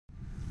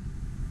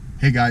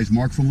Hey guys,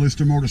 Mark from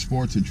Lister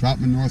Motorsports in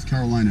Troutman, North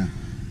Carolina.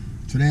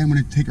 Today I'm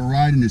going to take a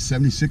ride in this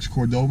 76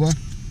 Cordoba,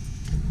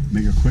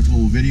 make a quick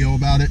little video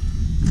about it,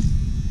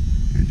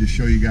 and just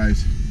show you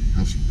guys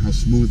how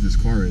smooth this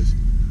car is.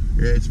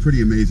 It's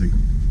pretty amazing.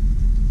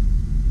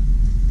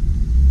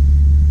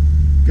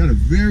 Got a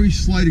very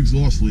slight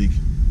exhaust leak.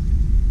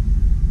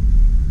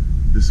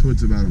 This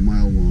hood's about a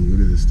mile long. Look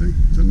at this thing.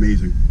 It's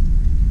amazing.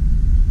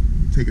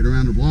 Take it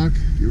around the block,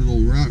 give it a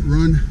little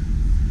run.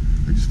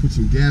 I just put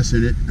some gas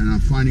in it, and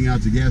I'm finding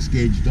out the gas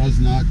gauge does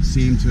not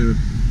seem to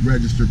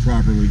register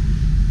properly.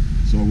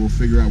 So we'll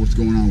figure out what's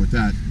going on with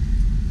that.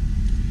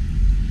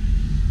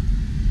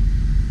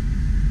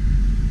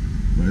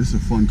 But this is a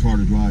fun car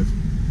to drive.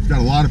 It's got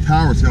a lot of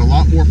power. It's got a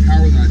lot more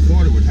power than I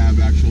thought it would have,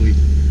 actually.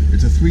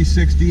 It's a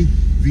 360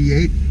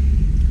 V8,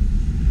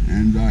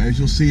 and as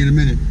you'll see in a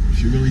minute,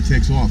 she really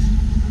takes off.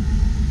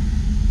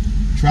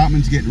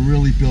 Troutman's getting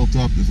really built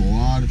up. There's a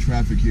lot of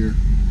traffic here.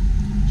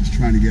 Just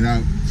trying to get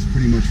out. It's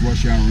pretty much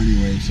rush hour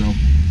anyway, so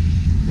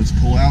let's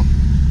pull out.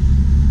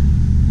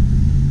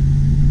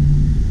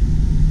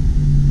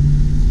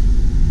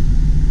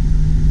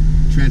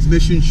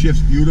 Transmission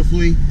shifts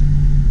beautifully.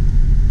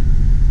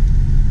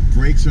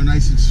 Brakes are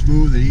nice and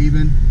smooth and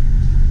even.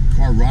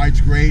 Car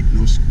rides great.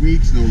 No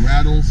squeaks, no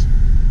rattles.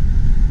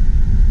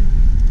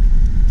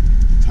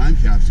 Time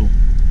capsule.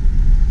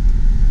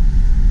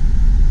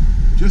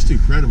 Just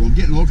incredible. I'm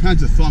getting all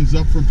kinds of thumbs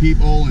up from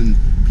people and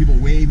people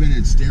waving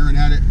and staring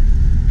at it.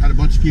 Had a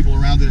bunch of people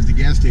around it at the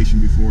gas station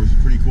before. It's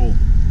pretty cool.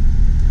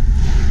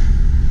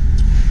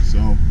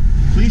 So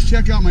please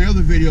check out my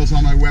other videos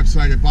on my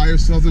website at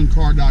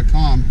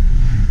buyersoutherncar.com,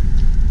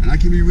 and I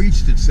can be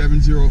reached at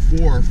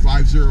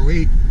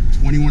 704-508-2150.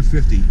 I'm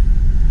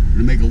going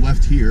to make a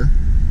left here.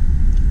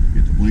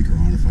 Get the blinker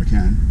on if I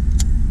can.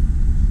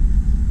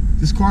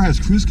 This car has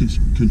cruise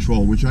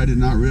control, which I did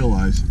not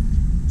realize.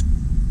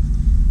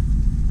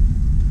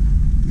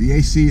 The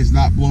AC is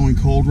not blowing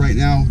cold right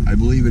now. I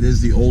believe it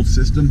is the old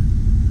system.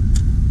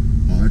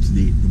 Oh, that's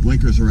neat. The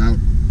blinkers are out.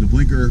 The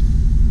blinker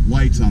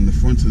lights on the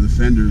fronts of the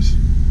fenders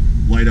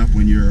light up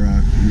when you're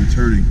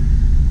turning.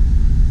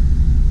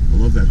 I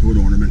love that hood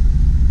ornament.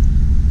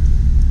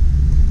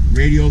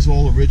 Radio's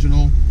all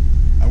original.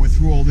 I went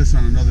through all this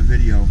on another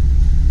video.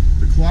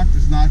 The clock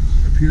does not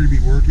appear to be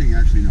working.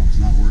 Actually, no, it's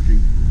not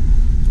working.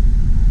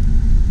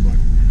 But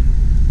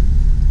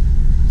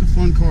it's a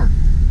fun car.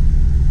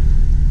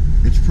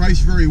 It's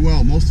priced very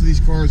well. Most of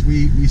these cars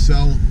we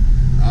sell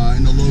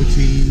in the low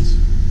teens.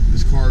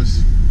 This car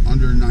is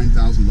under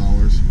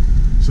 $9,000.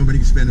 Somebody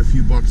can spend a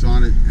few bucks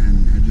on it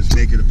and just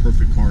make it a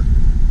perfect car.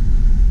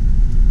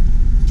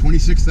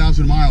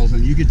 26,000 miles,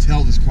 and you can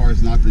tell this car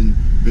has not been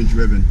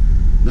driven.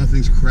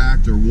 Nothing's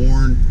cracked or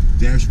worn.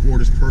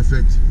 Dashboard is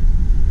perfect.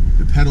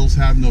 The pedals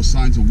have no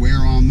signs of wear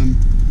on them.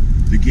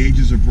 The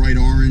gauges are bright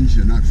orange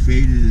and not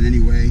faded in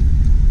any way.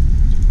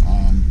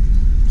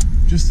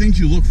 Just things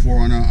you look for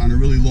on a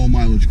really low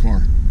mileage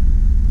car.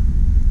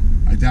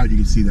 I doubt you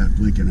can see that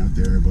blinking out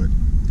there, but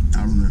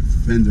out on the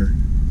fender,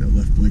 that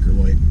left blinker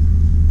light.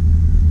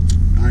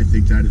 I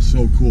think that is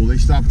so cool. They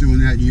stopped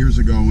doing that years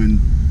ago, and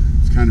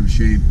it's kind of a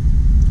shame.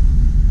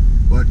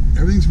 But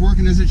everything's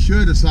working as it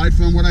should, aside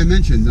from what I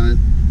mentioned.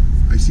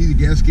 I see the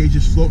gas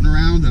gauges floating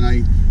around, and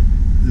I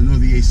know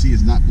the AC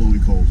is not blowing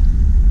cold.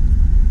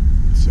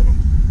 So,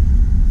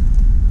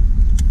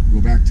 go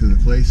back to the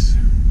place.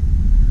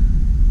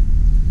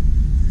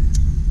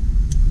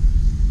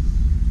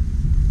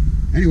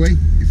 Anyway,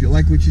 if you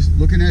like what you're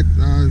looking at,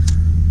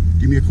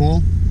 give me a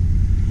call.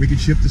 We can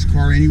ship this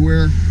car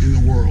anywhere in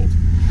the world.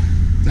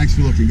 Thanks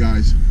for looking,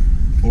 guys.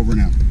 Over and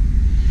out.